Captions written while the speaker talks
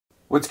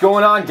What's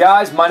going on,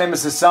 guys? My name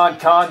is Hassan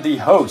Khan, the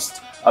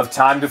host of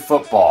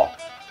Time2Football.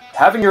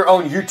 Having your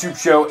own YouTube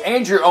show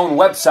and your own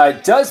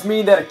website does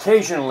mean that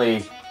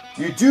occasionally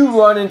you do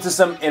run into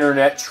some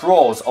internet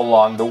trolls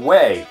along the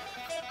way.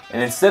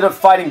 And instead of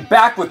fighting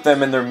back with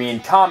them and their mean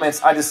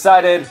comments, I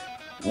decided,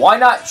 why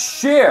not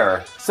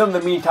share some of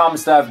the mean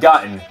comments that I've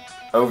gotten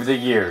over the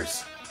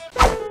years?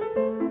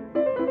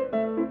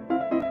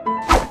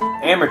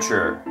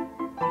 Amateur.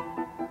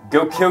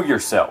 Go kill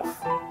yourself.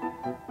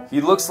 He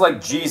looks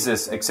like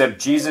Jesus, except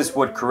Jesus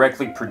would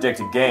correctly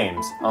predict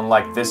games,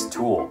 unlike this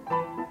tool.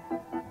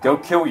 Go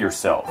kill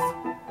yourself.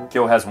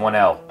 Kill has one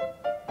L.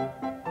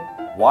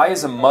 Why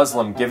is a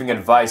Muslim giving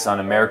advice on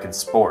American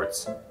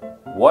sports?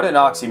 What an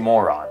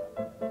oxymoron.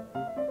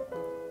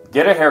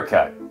 Get a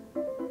haircut.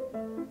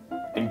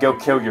 And go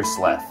kill your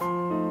sleth.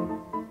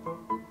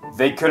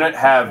 They couldn't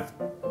have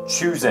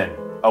chosen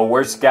a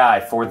worse guy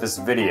for this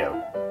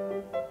video.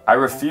 I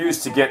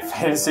refuse to get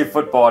fantasy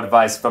football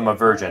advice from a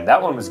virgin.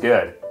 That one was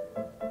good.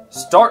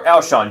 Start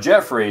Alshon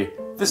Jeffrey.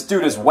 This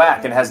dude is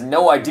whack and has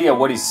no idea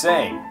what he's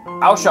saying.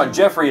 Alshon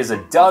Jeffrey is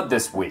a dud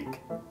this week.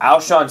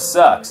 Alshon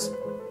sucks,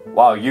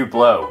 while you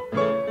blow.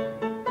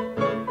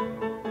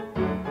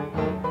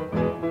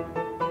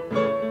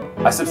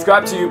 I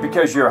subscribe to you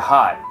because you're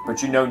hot,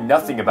 but you know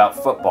nothing about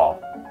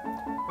football.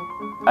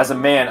 As a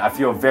man, I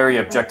feel very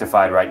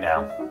objectified right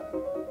now.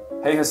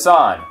 Hey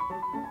Hassan,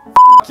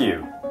 f***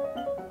 you.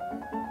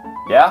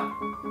 Yeah?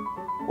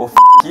 Well,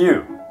 f***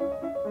 you.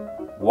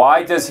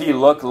 Why does he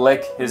look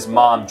like his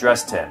mom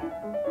dressed him?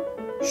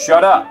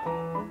 Shut up.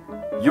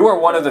 You are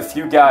one of the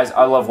few guys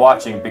I love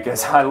watching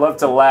because I love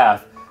to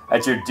laugh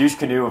at your douche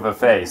canoe of a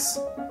face.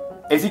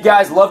 If you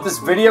guys love this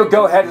video,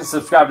 go ahead and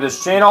subscribe to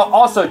this channel.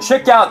 Also,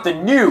 check out the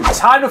new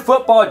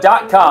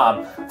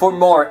Time2Football.com for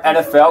more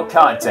NFL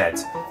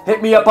content.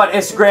 Hit me up on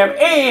Instagram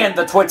and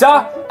the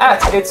Twitter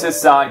at It's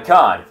Hassan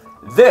Khan.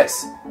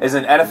 This is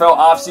an NFL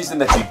offseason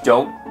that you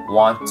don't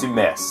want to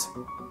miss.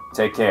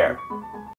 Take care.